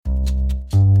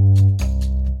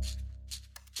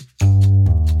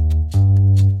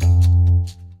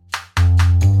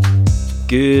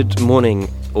Good morning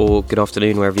or good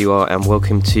afternoon wherever you are, and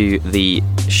welcome to the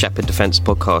Shepherd Defence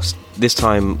podcast. This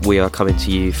time we are coming to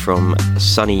you from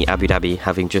sunny Abu Dhabi,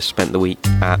 having just spent the week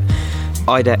at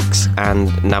IDEX and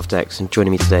NAVDEX, and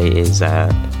joining me today is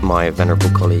my venerable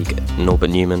colleague Norbert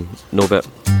Newman. Norbert,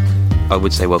 I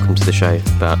would say welcome to the show,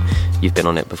 but you've been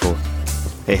on it before.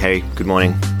 Hey Harry, good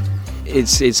morning.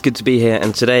 It's good to be here,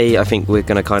 and today I think we're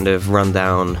going to kind of run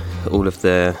down all of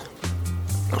the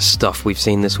stuff we've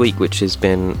seen this week, which has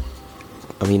been,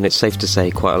 I mean, it's safe to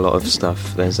say quite a lot of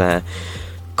stuff. There's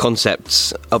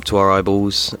concepts up to our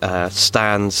eyeballs,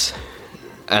 stands,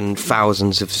 and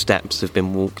thousands of steps have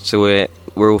been walked, so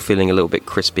we're all feeling a little bit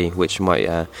crispy, which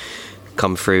might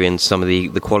come through in some of the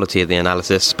quality of the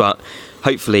analysis, but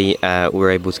hopefully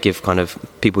we're able to give kind of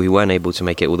people who weren't able to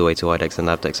make it all the way to IDEX and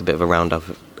NAVDEX a bit of a roundup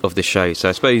of the show. So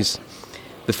I suppose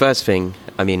the first thing,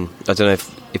 I mean, I don't know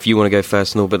if you want to go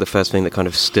first, Norbert, but the first thing that kind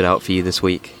of stood out for you this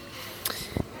week.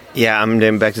 Yeah, I'm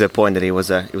then back to the point that it was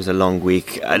a long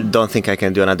week. I don't think I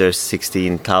can do another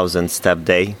 16,000 step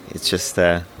day. It's just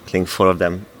I think 4 of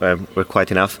them were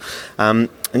quite enough. And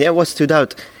yeah, what stood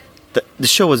out? The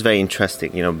show was very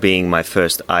interesting. You know, being my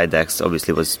first IDEX,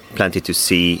 obviously was plenty to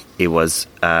see. It was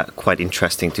quite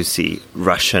interesting to see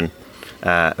a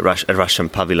Russian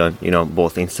pavilion, you know,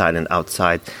 both inside and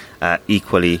outside.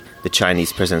 Equally, the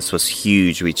Chinese presence was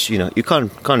huge, which, you know, you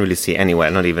can't really see anywhere,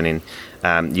 not even in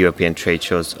European trade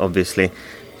shows, obviously.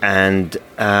 And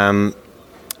you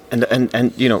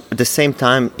know, at the same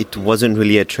time, it wasn't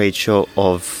really a trade show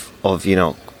of you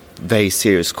know, very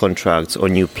serious contracts or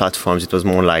new platforms. It was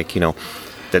more like, you know,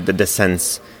 the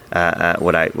sense.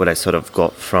 What I sort of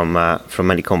got from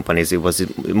many companies, it was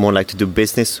more like to do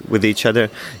business with each other.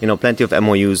 You know, plenty of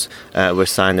MOUs were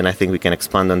signed, and I think we can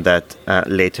expand on that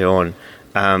later on.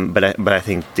 But I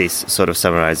think this sort of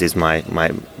summarizes my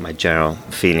general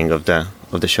feeling of the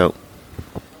show.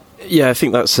 Yeah, I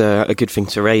think that's a good thing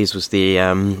to raise, was the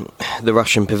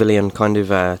Russian pavilion kind of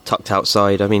tucked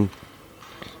outside. I mean,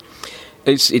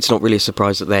 it's not really a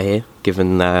surprise that they're here,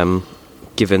 given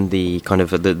the kind of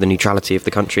the neutrality of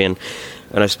the country, and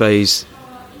I suppose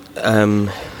no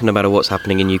matter what's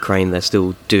happening in Ukraine, they're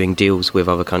still doing deals with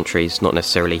other countries, not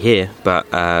necessarily here, but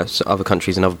other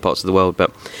countries in other parts of the world.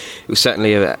 But it was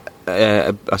certainly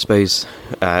I suppose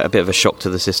a bit of a shock to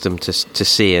the system to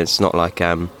see. It's not like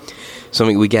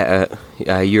something we get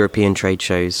at European trade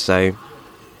shows. So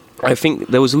I think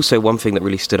there was also one thing that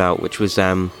really stood out, which was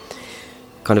kind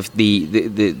of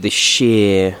the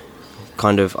sheer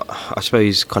kind of, I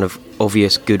suppose, kind of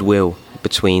obvious goodwill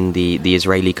between the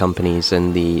Israeli companies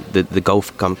and the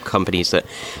Gulf companies, that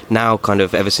now kind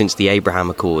of ever since the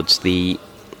Abraham Accords,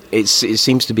 it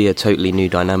seems to be a totally new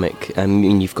dynamic. I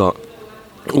mean, you've got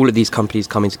all of these companies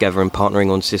coming together and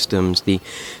partnering on systems. There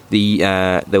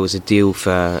was a deal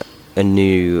for a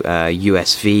new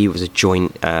USV. It was a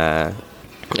joint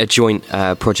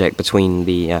project between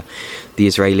the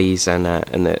Israelis and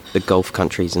the Gulf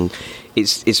countries, and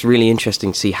it's really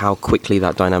interesting to see how quickly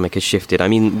that dynamic has shifted. I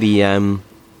mean,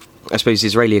 I suppose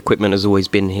Israeli equipment has always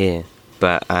been here,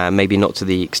 but maybe not to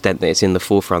the extent that it's in the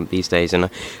forefront these days. And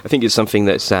I think it's something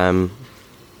that's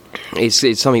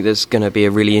it's something that's going to be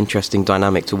a really interesting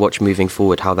dynamic to watch moving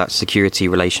forward, how that security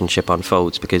relationship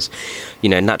unfolds, because, you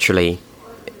know, naturally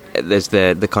there's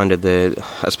the kind of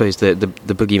I suppose the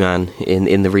boogeyman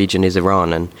in the region is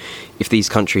Iran, and if these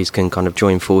countries can kind of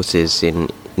join forces in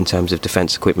terms of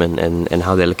defense equipment and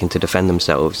how they're looking to defend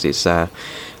themselves, it's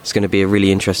going to be a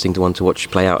really interesting one to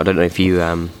watch play out. I don't know if you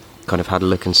kind of had a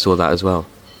look and saw that as well.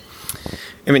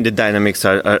 I mean, the dynamics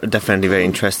are definitely very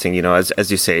interesting. You know, as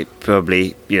you say,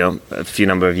 probably, you know, a few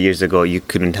number of years ago, you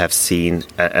couldn't have seen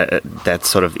that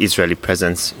sort of Israeli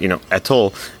presence, you know, at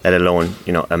all, let alone,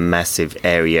 you know, a massive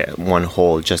area, one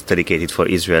hall just dedicated for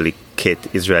Israeli kit,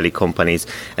 Israeli companies.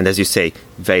 And as you say,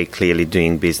 very clearly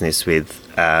doing business with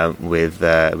the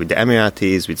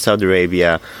Emiratis, with Saudi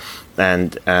Arabia,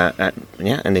 and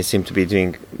they seem to be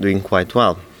doing quite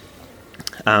well.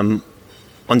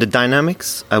 On the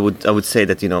dynamics, I would say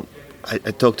that, you know,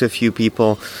 I talked to a few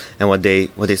people, and what they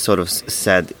sort of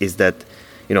said is that,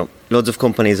 you know, lots of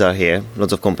companies are here,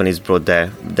 lots of companies brought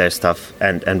their stuff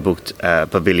and booked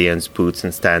pavilions, booths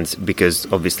and stands, because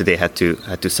obviously they had to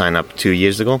sign up 2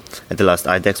 years ago at the last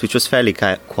IDEX, which was fairly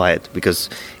quiet because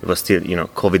it was still, you know,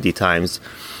 COVID times.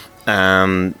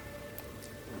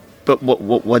 But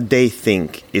what they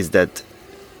think is that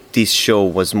this show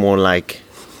was more like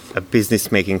a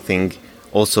business making thing,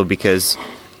 also because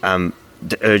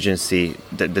the urgency,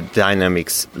 the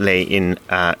dynamics lay in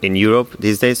Europe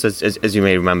these days. So as you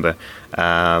may remember,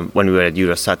 when we were at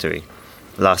Eurosatory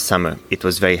last summer, it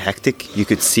was very hectic. You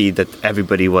could see that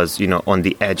everybody was, on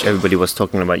the edge. Everybody was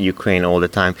talking about Ukraine all the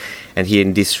time. And here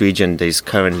in this region, there is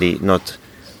currently not,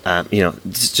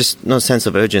 there's just no sense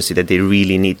of urgency that they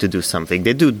really need to do something.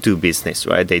 They do business,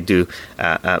 right? They do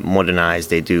modernize,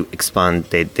 they do expand,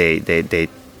 they do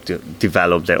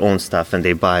develop their own stuff, and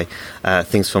they buy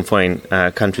things from foreign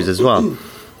countries as well.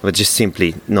 But just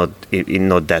simply not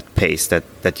that pace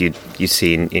that you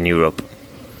see in Europe.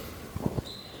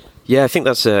 Yeah, I think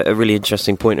that's a really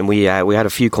interesting point, and we had a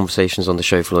few conversations on the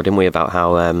show floor, didn't we, about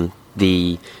how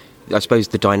the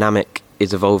dynamic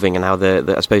is evolving, and how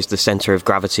the centre of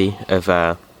gravity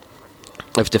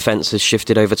of defence has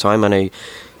shifted over time. I know,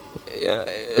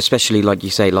 especially like you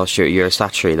say, last year at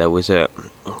Eurosatory, there was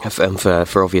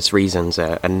for obvious reasons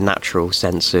a natural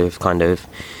sense of kind of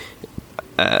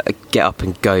get up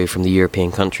and go from the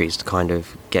European countries to kind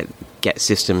of get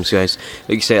systems going.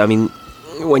 Like you say, I mean,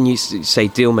 when you say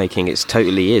deal making, it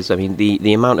totally is. I mean,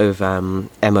 the amount of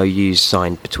MOUs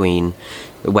signed between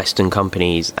Western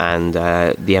companies and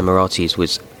the Emiratis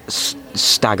was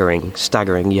staggering.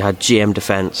 You had GM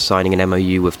Defence signing an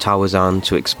MOU with Tawazun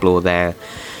to explore their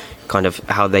kind of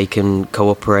how they can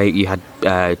cooperate. You had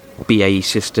BAE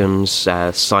Systems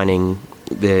signing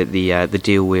the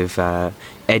deal with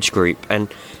Edge Group,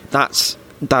 and that's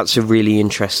a really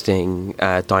interesting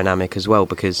dynamic as well,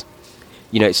 because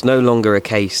it's no longer a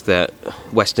case that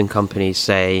Western companies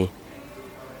say,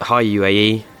 "Hi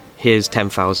UAE, here's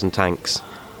 10,000 tanks.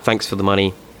 Thanks for the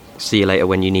money. See you later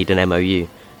when you need an MOU."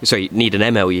 Sorry, need an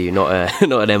MLU,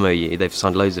 not an MOU. They've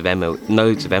signed loads of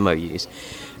MOUs.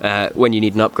 When you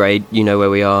need an upgrade, you know where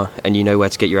we are, and you know where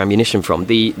to get your ammunition from.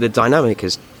 The dynamic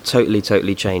has totally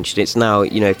changed. It's now,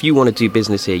 if you want to do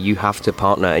business here, you have to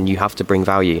partner and you have to bring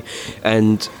value,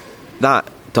 and that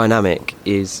dynamic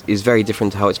is very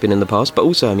different to how it's been in the past. But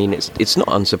also, I mean, it's not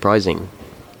unsurprising.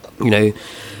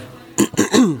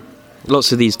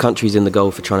 Lots of these countries in the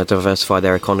Gulf are trying to diversify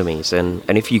their economies, and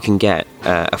if you can get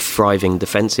a thriving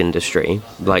defence industry,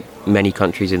 like many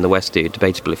countries in the West do,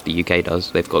 debatable if the UK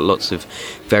does, they've got lots of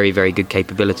very, very good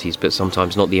capabilities, but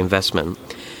sometimes not the investment,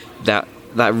 that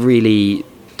really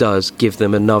does give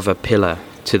them another pillar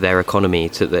to their economy,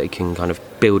 so that they can kind of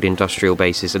build industrial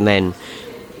bases. And then,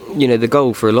 the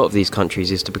goal for a lot of these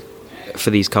countries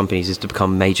for these companies is to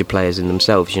become major players in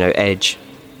themselves. Edge,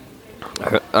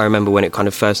 I remember when it kind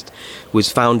of first was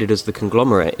founded as the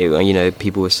conglomerate,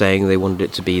 people were saying they wanted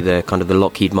it to be the kind of the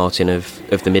Lockheed Martin of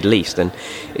the Middle East, and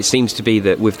it seems to be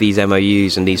that with these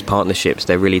MOUs and these partnerships,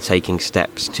 they're really taking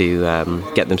steps to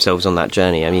get themselves on that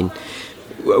journey. I mean,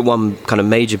 one kind of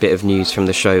major bit of news from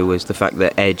the show was the fact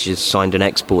that Edge has signed an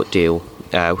export deal.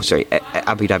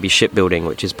 Abu Dhabi Shipbuilding,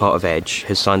 which is part of Edge,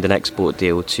 has signed an export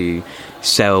deal to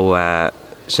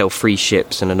sell free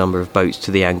ships and a number of boats to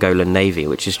the Angolan Navy,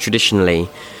 which is traditionally,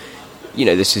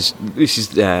 this is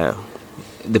the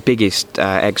biggest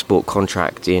export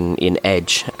contract in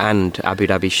Edge and Abu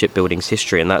Dhabi Shipbuilding's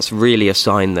history, and that's really a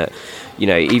sign that,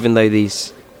 even though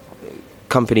these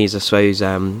companies, I suppose,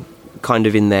 kind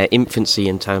of in their infancy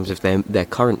in terms of their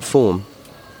current form,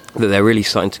 that they're really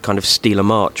starting to kind of steal a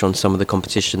march on some of the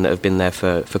competition that have been there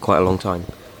for quite a long time.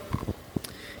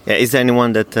 Yeah, is there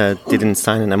anyone that didn't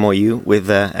sign an MOU with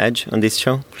Edge on this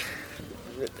show?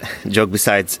 Joke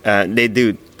besides, they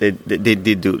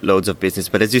did do loads of business,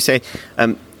 but as you say,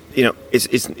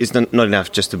 it's not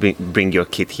enough just to bring your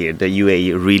kit here. The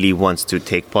UAE really wants to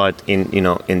take part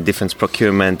in defense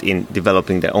procurement, in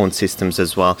developing their own systems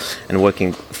as well, and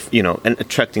working, and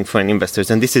attracting foreign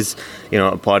investors. And this is,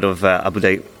 a part of Abu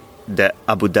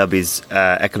Dhabi's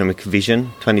economic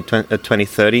vision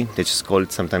 2030. They just call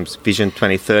it sometimes Vision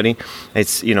 2030.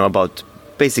 It's about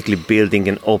basically building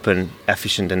an open,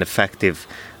 efficient and effective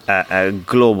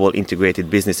global integrated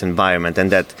business environment,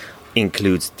 and that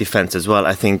includes defense as well.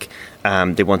 I think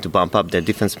they want to bump up their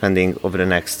defense spending over the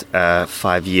next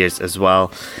 5 years as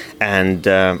well, and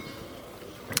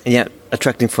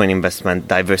attracting foreign investment,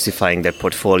 diversifying their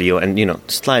portfolio, and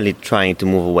slightly trying to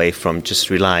move away from just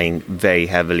relying very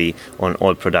heavily on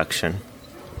oil production.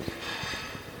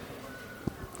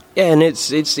 Yeah, and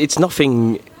it's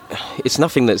nothing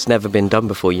that's never been done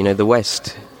before. The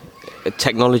West,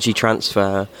 technology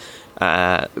transfer,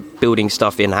 building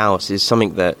stuff in-house is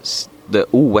something that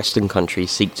all Western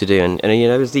countries seek to do, and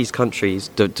as these countries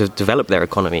develop their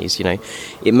economies,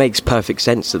 it makes perfect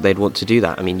sense that they'd want to do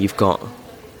that. I mean, you've got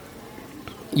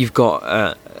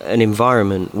an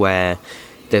environment where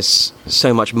there's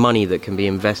so much money that can be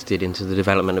invested into the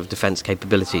development of defence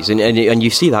capabilities, and you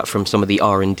see that from some of the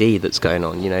R&D that's going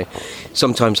on.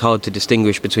 Sometimes hard to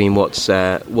distinguish between what's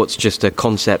just a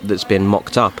concept that's been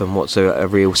mocked up and what's a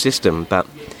real system, but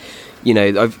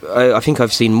I think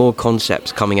I've seen more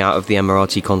concepts coming out of the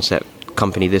Emirati concept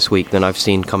company this week than I've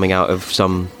seen coming out of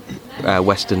some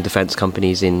Western defence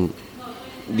companies in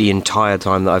the entire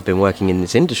time that I've been working in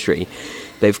this industry.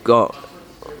 They've got,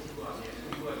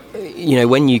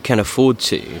 when you can afford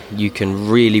to, you can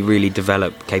really, really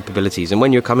develop capabilities. And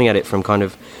when you're coming at it from kind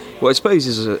of, what I suppose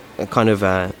is a kind of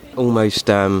almost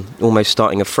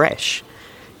starting afresh,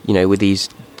 with these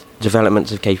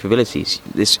developments of capabilities.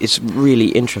 It's really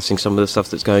interesting, some of the stuff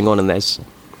that's going on, and there's,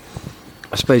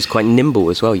 I suppose, quite nimble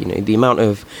as well. The amount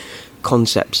of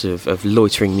concepts of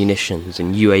loitering munitions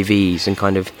and UAVs and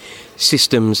kind of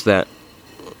systems that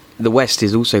the West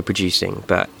is also producing.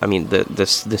 But I mean,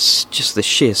 just the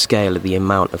sheer scale of the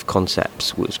amount of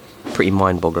concepts was pretty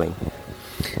mind-boggling.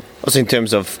 Also, in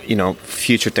terms of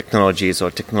future technologies or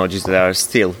technologies that are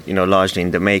still largely in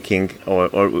the making,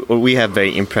 or we have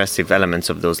very impressive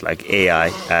elements of those, like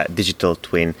AI, digital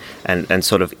twin, and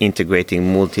sort of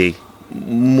integrating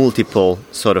multiple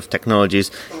sort of technologies.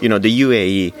 The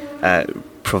UAE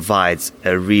provides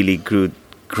a really good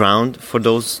ground for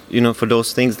those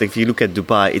things. Like if you look at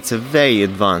Dubai, it's a very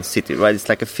advanced city, right? It's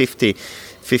like a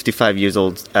 55 years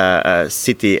old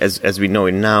city as we know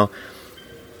it now.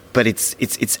 But it's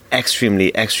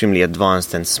extremely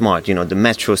advanced and smart. The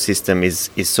metro system is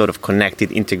sort of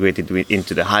connected, integrated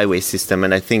into the highway system,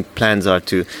 and I think plans are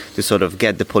to sort of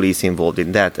get the police involved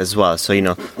in that as well. So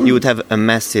you would have a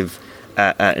massive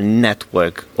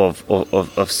network of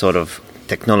sort of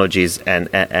technologies and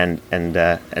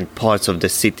parts of the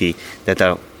city that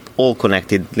are all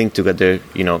connected, linked together.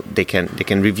 They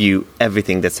can review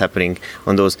everything that's happening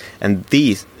on those, and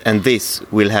this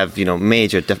will have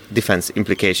major defense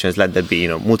implications. Let that be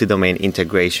multi-domain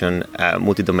integration,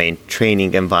 multi-domain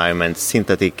training environments,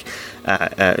 synthetics.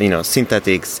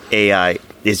 AI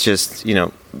is just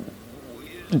in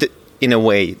a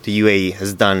way the UAE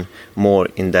has done more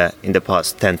in the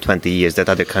past 10-20 years that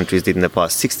other countries did in the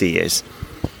past 60 years.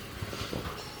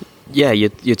 Yeah,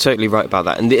 you're totally right about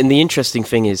that. And the interesting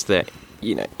thing is that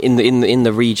in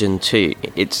the region too,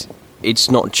 it's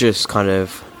not just kind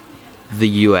of the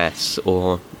US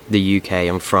or the UK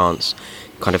and France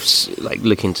kind of like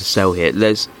looking to sell here.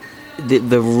 There's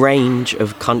the range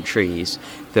of countries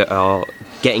that are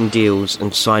getting deals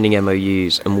and signing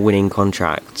MOUs and winning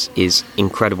contracts is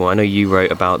incredible. I know you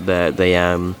wrote about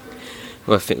the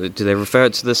I think, do they refer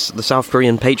it to the South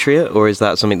Korean Patriot, or is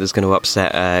that something that's going to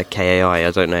upset KAI?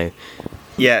 I don't know.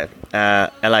 Yeah,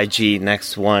 LIG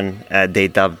next one. They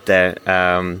dubbed their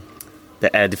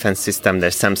the air defense system,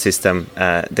 their SAM system,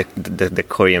 the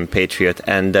Korean Patriot,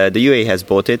 and the UAE has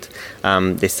bought it.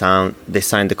 They signed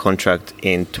the contract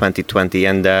in 2020,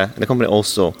 and the company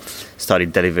also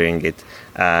started delivering it.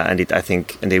 And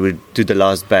they will do the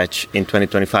last batch in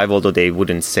 2025. Although they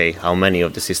wouldn't say how many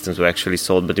of the systems were actually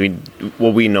sold, but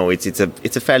what we know it's a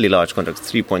fairly large contract,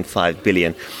 3.5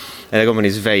 billion. And the company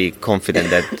is very confident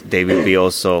that they will be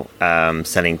also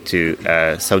selling to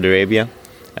Saudi Arabia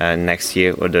next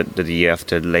year or the year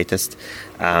after the latest.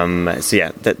 So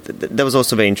yeah, that was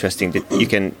also very interesting. That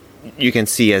you can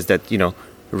see as that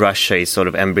Russia is sort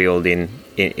of embryoned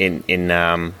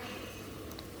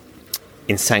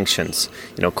in sanctions.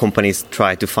 Companies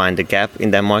try to find a gap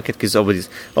in that market because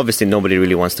obviously nobody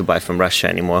really wants to buy from Russia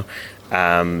anymore.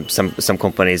 Some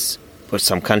companies or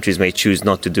some countries may choose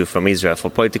not to do from Israel for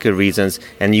political reasons,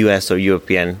 and US or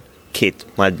European kit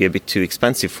might be a bit too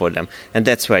expensive for them. And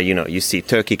that's where you see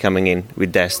Turkey coming in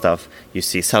with their stuff. You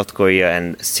see South Korea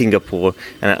and Singapore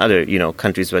and other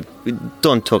countries where we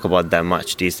don't talk about that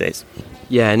much these days.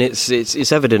 Yeah, and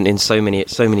it's evident in so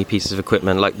many pieces of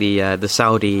equipment, like the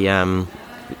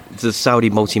Saudi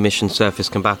multi-mission surface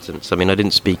combatants. I mean, I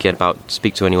didn't speak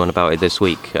to anyone about it this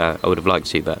week. I would have liked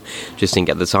to, but just didn't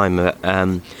get the time. But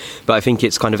I think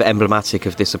it's kind of emblematic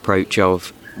of this approach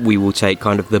of we will take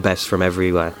kind of the best from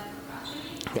everywhere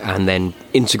and then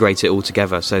integrate it all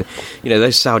together. So,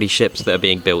 those Saudi ships that are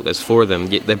being built, there's 4 of them.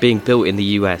 They're being built in the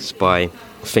US by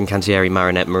Fincantieri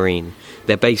Marinette Marine.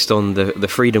 They're based on the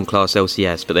Freedom class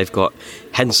LCS, but they've got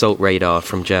Hensoldt radar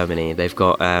from Germany. They've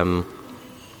got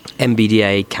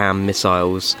MBDA CAM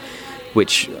missiles,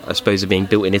 which I suppose are being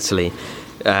built in Italy.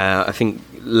 I think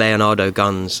Leonardo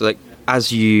guns. Like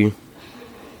as you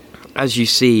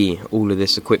see all of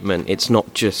this equipment, it's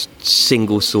not just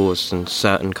single source in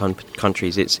certain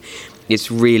countries.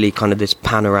 It's really kind of this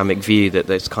panoramic view that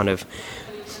there's kind of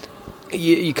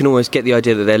you can almost get the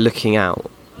idea that they're looking out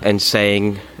and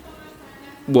saying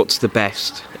what's the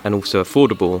best and also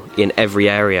affordable in every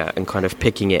area and kind of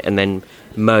picking it and then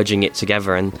merging it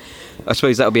together. And I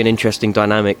suppose that'll be an interesting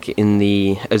dynamic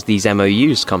as these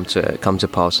MOUs come to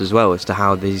pass as well, as to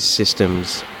how these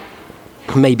systems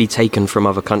maybe taken from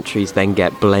other countries, then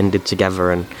get blended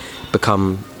together and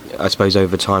become, I suppose,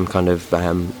 over time, kind of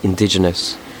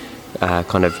indigenous,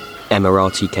 kind of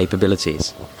Emirati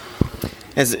capabilities.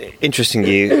 It's interesting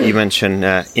you mentioned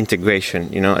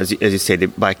integration. As you say, they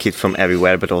buy kit from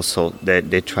everywhere, but also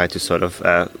they try to sort of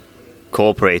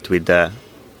cooperate with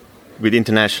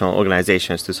international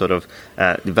organizations to sort of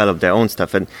develop their own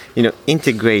stuff. And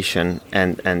integration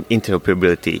and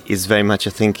interoperability is very much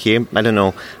a thing here. I don't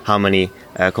know how many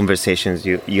conversations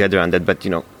you had around that, but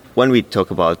when we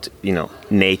talk about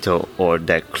NATO or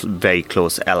their very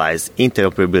close allies,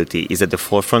 interoperability is at the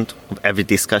forefront of every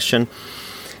discussion.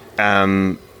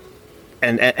 And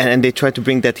they try to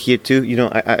bring that here too.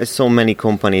 I saw many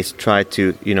companies try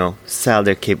to sell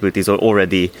their capabilities or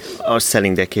already are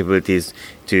selling their capabilities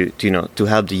to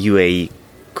help the UAE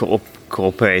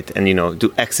cooperate and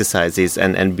do exercises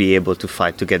and be able to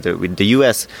fight together with the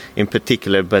US in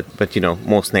particular, but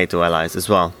most NATO allies as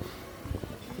well.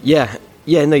 Yeah,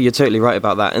 no, you're totally right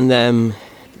about that. And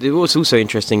what's also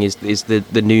interesting is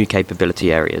the new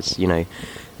capability areas.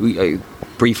 We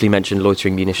briefly mentioned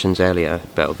loitering munitions earlier,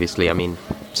 but obviously, I mean,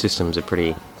 systems are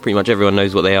pretty much everyone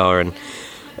knows what they are, and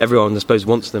everyone, I suppose,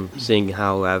 wants them. Seeing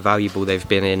how valuable they've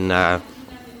been in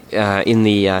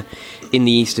the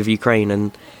east of Ukraine,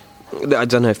 and I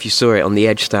don't know if you saw it on the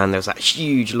Edge stand. There was that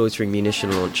huge loitering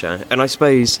munition launcher, and I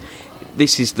suppose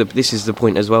this is the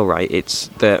point as well, right? It's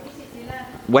that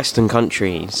Western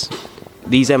countries,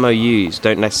 these MOUs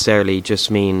don't necessarily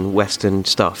just mean Western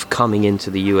stuff coming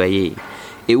into the UAE.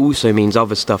 It also means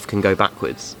other stuff can go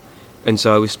backwards. And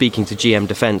so I was speaking to GM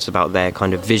Defence about their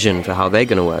kind of vision for how they're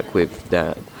going to work with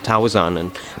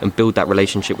Tawazun and build that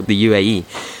relationship with the UAE.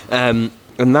 And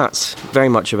that's very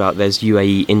much about there's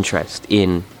UAE interest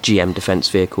in GM Defence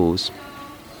vehicles,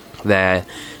 their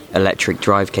electric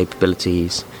drive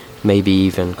capabilities, maybe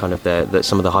even kind of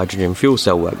some of the hydrogen fuel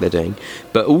cell work they're doing.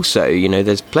 But also,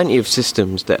 there's plenty of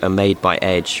systems that are made by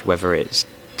Edge, whether it's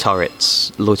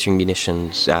turrets, loitering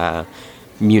munitions,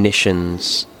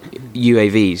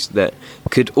 UAVs, that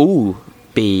could all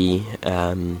be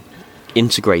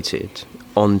integrated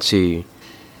onto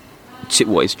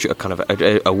what is kind of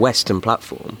a Western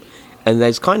platform, and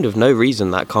there's kind of no reason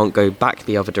that can't go back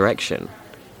the other direction.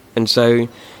 And so,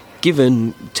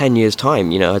 given 10 years'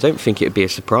 time, I don't think it would be a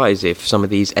surprise if some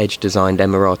of these Edge-designed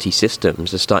Emirati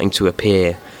systems are starting to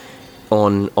appear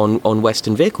on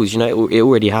Western vehicles. It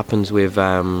already happens with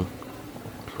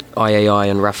IAI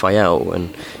and Rafael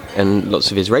and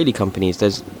lots of Israeli companies.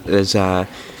 There's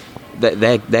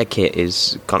their kit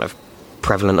is kind of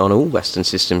prevalent on all Western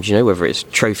systems. Whether it's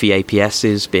trophy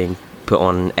APSs being put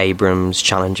on Abrams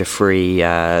Challenger 3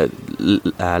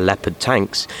 Leopard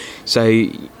tanks. So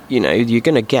you're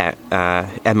going to get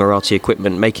Emirati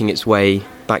equipment making its way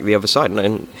back the other side,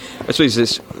 and I suppose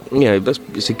it's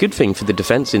a good thing for the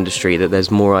defence industry that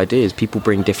there's more ideas. People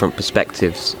bring different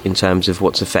perspectives in terms of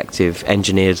what's effective.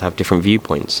 Engineers have different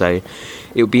viewpoints, so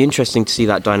it would be interesting to see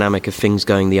that dynamic of things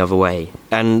going the other way.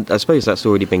 And I suppose that's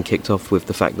already been kicked off with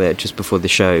the fact that just before the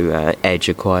show, Edge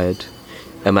acquired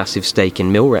a massive stake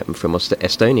in Milrem from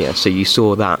Estonia, so you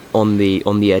saw that on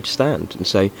the Edge stand. And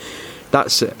so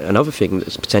that's another thing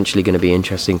that's potentially going to be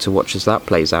interesting to watch as that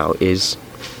plays out, is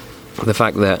the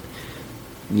fact that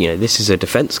this is a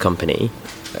defence company,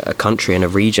 a country and a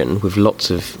region with lots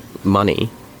of money,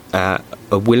 a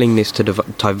willingness to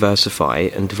diversify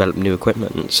and develop new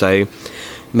equipment. So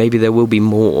maybe there will be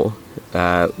more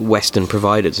Western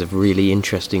providers of really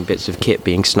interesting bits of kit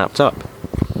being snapped up.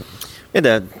 Yeah,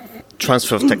 the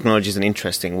transfer of technology is an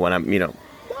interesting one.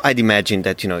 I'd imagine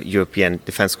that European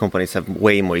defense companies have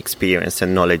way more experience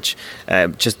and knowledge,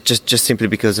 just simply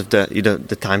because of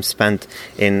the time spent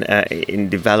in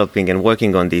developing and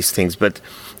working on these things. But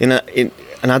in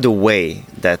another way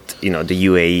that the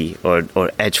UAE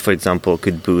or Edge, for example,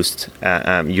 could boost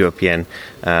European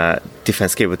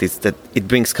defense capabilities, that it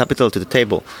brings capital to the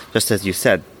table. Just as you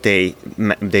said, they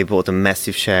bought a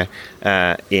massive share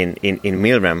in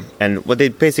Milrem, and what they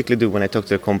basically do when I talk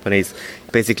to the companies,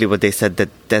 basically what they said,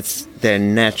 that's their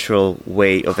natural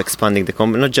way of expanding the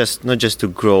company, not just to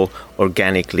grow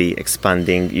organically,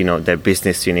 expanding their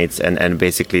business units and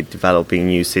basically developing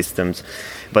new systems,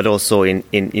 but also in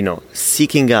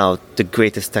seeking out the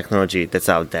greatest technology that's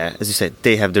out there. As you said,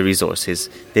 they have the resources,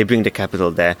 they bring the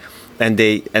capital there. And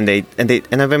I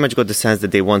very much got the sense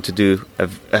that they want to do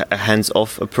a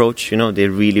hands-off approach. They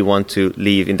really want to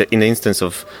leave in the instance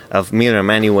of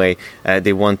Milrem anyway.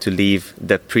 They want to leave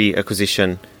the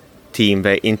pre-acquisition team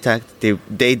very intact.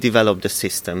 They developed the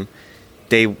system,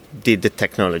 they did the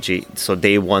technology, so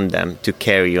they want them to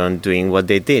carry on doing what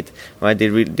they did. Right?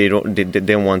 They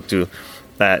don't want to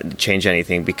change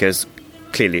anything, because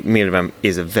clearly Miriam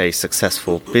is a very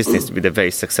successful business with a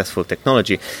very successful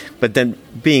technology, but then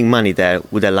being money there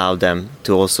would allow them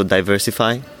to also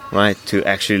diversify, right? To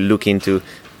actually look into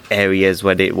areas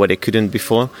where they couldn't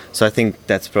before. So I think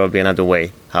that's probably another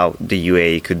way how the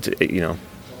UAE could,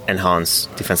 enhance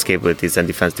defense capabilities and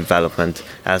defense development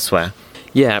elsewhere.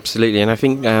 Yeah, absolutely. And I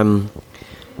think,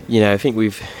 I think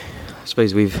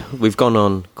we've gone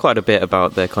on quite a bit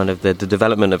about the kind of the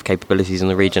development of capabilities in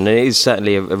the region. And it is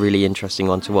certainly a really interesting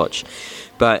one to watch.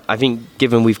 But I think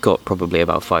given we've got probably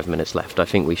about 5 minutes left, I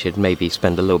think we should maybe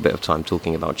spend a little bit of time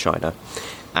talking about China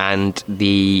and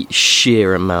the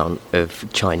sheer amount of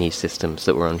Chinese systems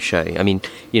that were on show. I mean,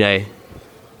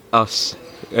 us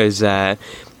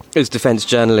as defence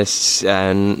journalists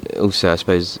and also, I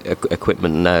suppose,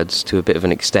 equipment nerds to a bit of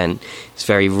an extent, it's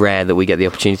very rare that we get the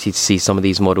opportunity to see some of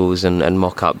these models and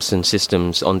mock-ups and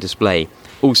systems on display.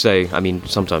 Also, I mean,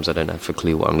 sometimes I don't have a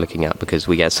clue what I'm looking at because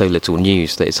we get so little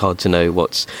news that it's hard to know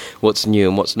what's new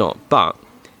and what's not. But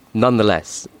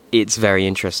nonetheless, it's very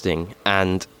interesting,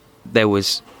 and there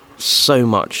was so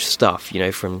much stuff,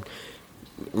 from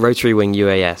rotary wing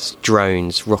UAS,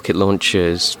 drones, rocket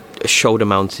launchers,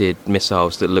 shoulder-mounted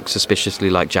missiles that look suspiciously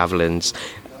like javelins,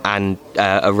 and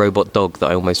a robot dog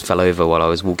that I almost fell over while I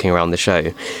was walking around the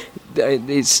show.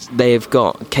 They've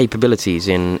got capabilities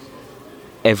in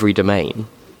every domain,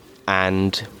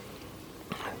 and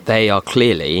they are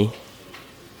clearly,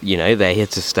 they're here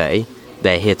to stay,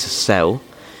 they're here to sell,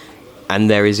 and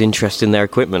there is interest in their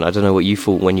equipment. I don't know what you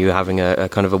thought when you were having a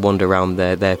kind of a wander around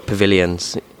their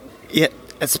pavilions. Yeah.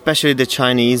 Especially the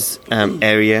Chinese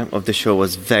area of the show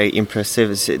was very impressive.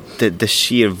 The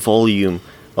sheer volume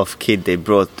of kit they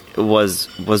brought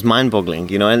was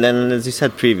mind-boggling, And then, as you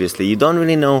said previously, you don't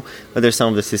really know whether some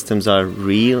of the systems are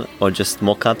real or just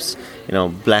mock-ups.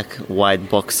 Black, white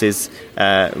boxes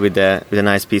with a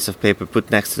nice piece of paper put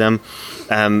next to them,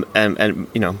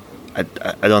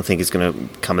 I don't think it's going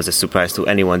to come as a surprise to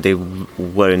anyone. They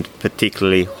weren't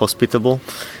particularly hospitable.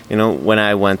 When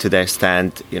I went to their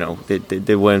stand,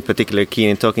 they weren't particularly keen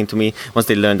in talking to me. Once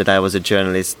they learned that I was a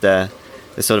journalist, the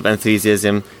sort of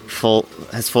enthusiasm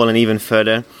has fallen even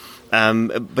further.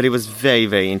 But it was very,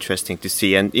 very interesting to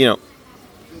see. And,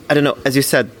 I don't know, as you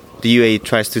said, the UAE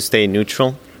tries to stay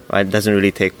neutral. Right, doesn't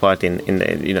really take part in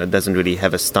the, doesn't really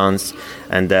have a stance,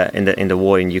 and in the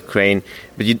war in Ukraine.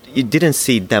 But you didn't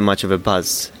see that much of a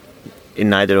buzz in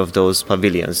neither of those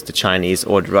pavilions, the Chinese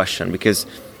or the Russian, because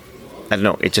I don't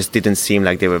know, it just didn't seem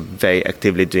like they were very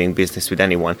actively doing business with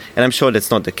anyone. And I'm sure that's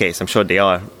not the case. I'm sure they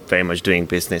are very much doing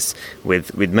business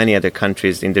with many other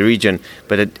countries in the region,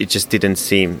 but they just didn't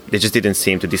seem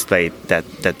to display that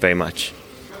very much.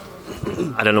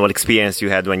 I don't know what experience you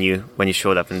had when you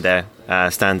showed up in their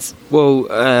stands. Well,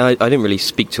 I didn't really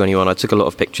speak to anyone. I took a lot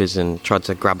of pictures and tried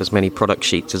to grab as many product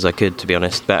sheets as I could, to be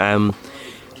honest. But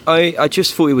I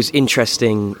just thought it was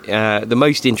interesting. The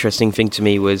most interesting thing to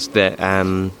me was that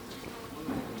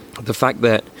the fact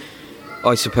that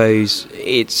I suppose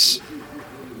it's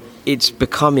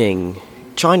becoming.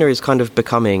 China is kind of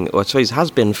becoming, or I suppose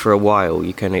has been for a while,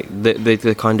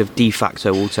 the kind of de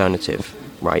facto alternative,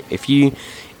 right? If you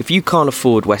can't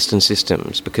afford Western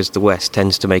systems because the West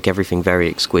tends to make everything very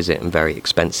exquisite and very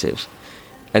expensive,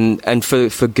 and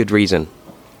for good reason,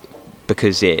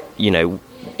 because it, in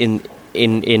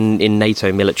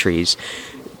NATO militaries,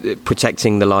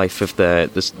 protecting the life of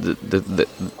the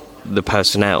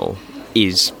personnel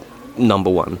is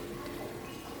number one.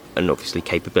 And obviously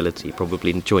capability,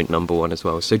 probably joint number one as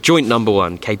well. So joint number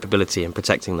one, capability and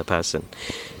protecting the person.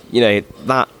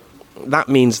 That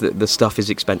means that the stuff is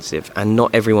expensive and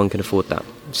not everyone can afford that.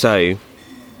 So,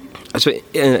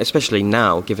 especially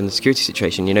now, given the security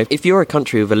situation, if you're a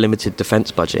country with a limited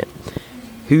defence budget,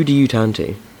 who do you turn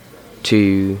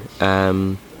to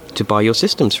buy your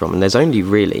systems from? And there's only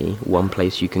really one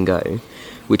place you can go,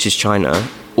 which is China,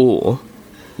 or,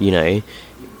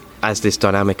 as this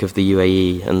dynamic of the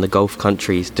UAE and the Gulf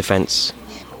countries' defence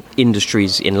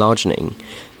industries enlarging,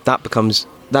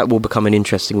 that will become an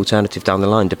interesting alternative down the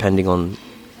line, depending on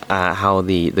how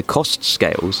the cost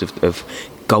scales of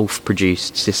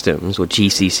Gulf-produced systems or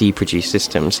GCC-produced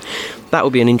systems. That will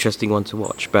be an interesting one to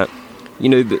watch. But,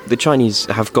 the Chinese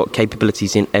have got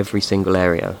capabilities in every single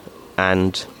area,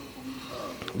 and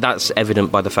that's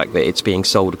evident by the fact that it's being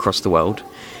sold across the world.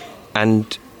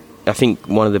 And I think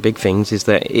one of the big things is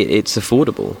that it's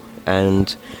affordable,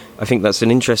 and I think that's an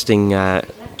interesting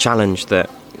challenge that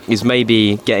is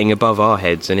maybe getting above our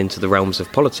heads and into the realms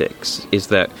of politics. Is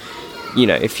that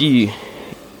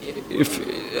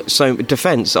so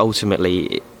defence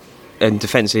ultimately and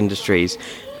defence industries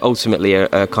ultimately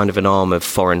are kind of an arm of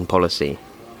foreign policy,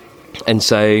 and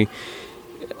so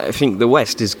I think the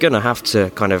West is going to have to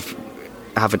kind of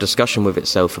have a discussion with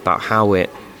itself about how it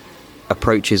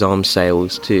approaches arms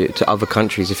sales to other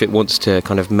countries if it wants to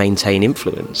kind of maintain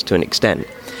influence to an extent.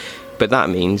 But that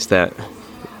means that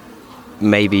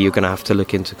maybe you're going to have to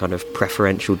look into kind of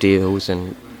preferential deals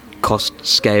and cost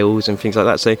scales and things like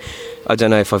that. So I don't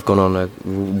know if I've gone on a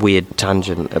weird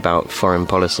tangent about foreign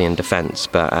policy and defence,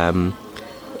 but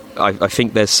I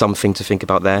think there's something to think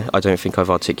about there. I don't think I've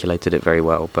articulated it very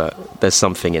well, but there's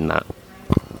something in that.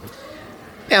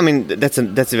 Yeah, I mean, that's a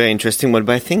very interesting one,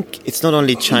 but I think it's not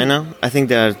only China. I think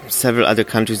there are several other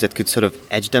countries that could sort of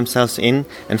edge themselves in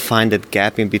and find that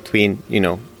gap in between,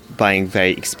 buying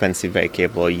very expensive, very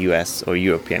capable US or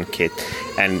European kit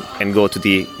and go to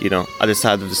the, other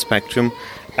side of the spectrum,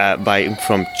 buy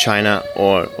from China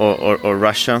or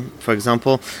Russia, for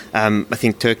example. I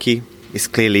think Turkey is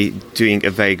clearly doing a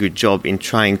very good job in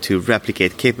trying to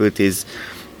replicate capabilities,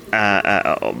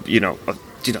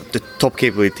 the top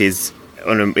capabilities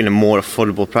in a more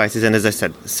affordable prices. And as I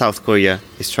said, South Korea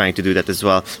is trying to do that as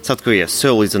well. South Korea,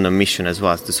 Seoul is on a mission as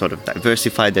well to sort of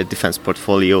diversify their defense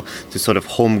portfolio to sort of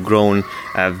homegrown,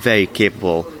 very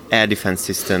capable air defense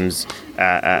systems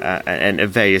and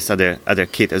various other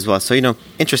kit as well. So,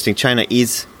 interesting. China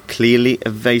is clearly a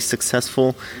very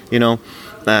successful,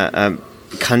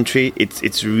 country.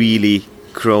 It's really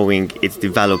growing. It's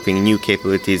developing new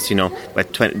capabilities.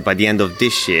 By the end of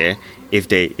this year, if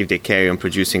they carry on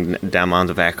producing the amount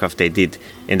of aircraft they did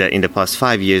in the past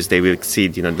 5 years, they will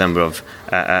exceed the number of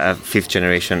fifth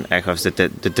generation aircraft that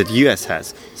the US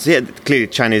has. So yeah, clearly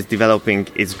China is developing,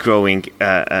 it's growing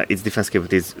its defense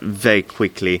capabilities very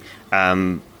quickly.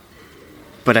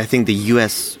 But I think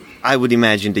I would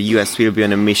imagine the US will be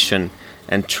on a mission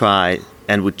and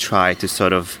would try to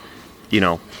sort of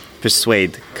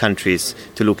persuade countries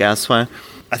to look elsewhere.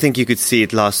 I think you could see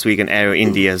it last week in Aero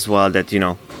India as well, that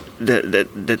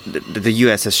the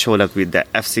US has showed up with the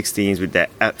F-16s, with the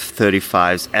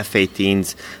F-35s,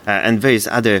 F-18s, and various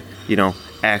other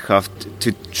aircraft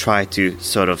to try to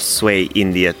sort of sway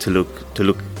India to look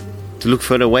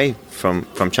further away from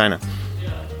China.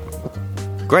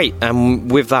 Great,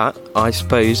 and with that, I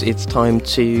suppose it's time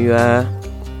to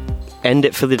end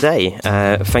it for the day.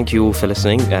 Thank you all for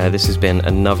listening. This has been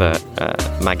another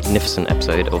magnificent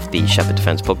episode of the Shepherd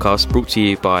Defence Podcast, brought to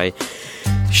you by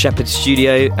Shepherd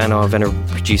Studio and our venerable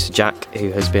producer Jack,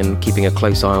 who has been keeping a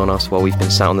close eye on us while we've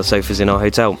been sat on the sofas in our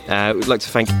hotel. We'd like to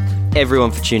thank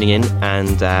everyone for tuning in,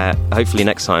 and hopefully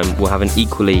next time we'll have an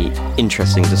equally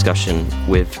interesting discussion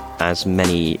with as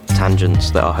many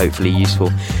tangents that are hopefully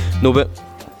useful. Norbert,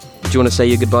 do you want to say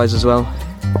your goodbyes as well?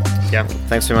 Yeah,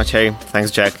 thanks very much, Harry.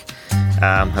 Thanks, Jack.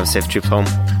 Have a safe trip home.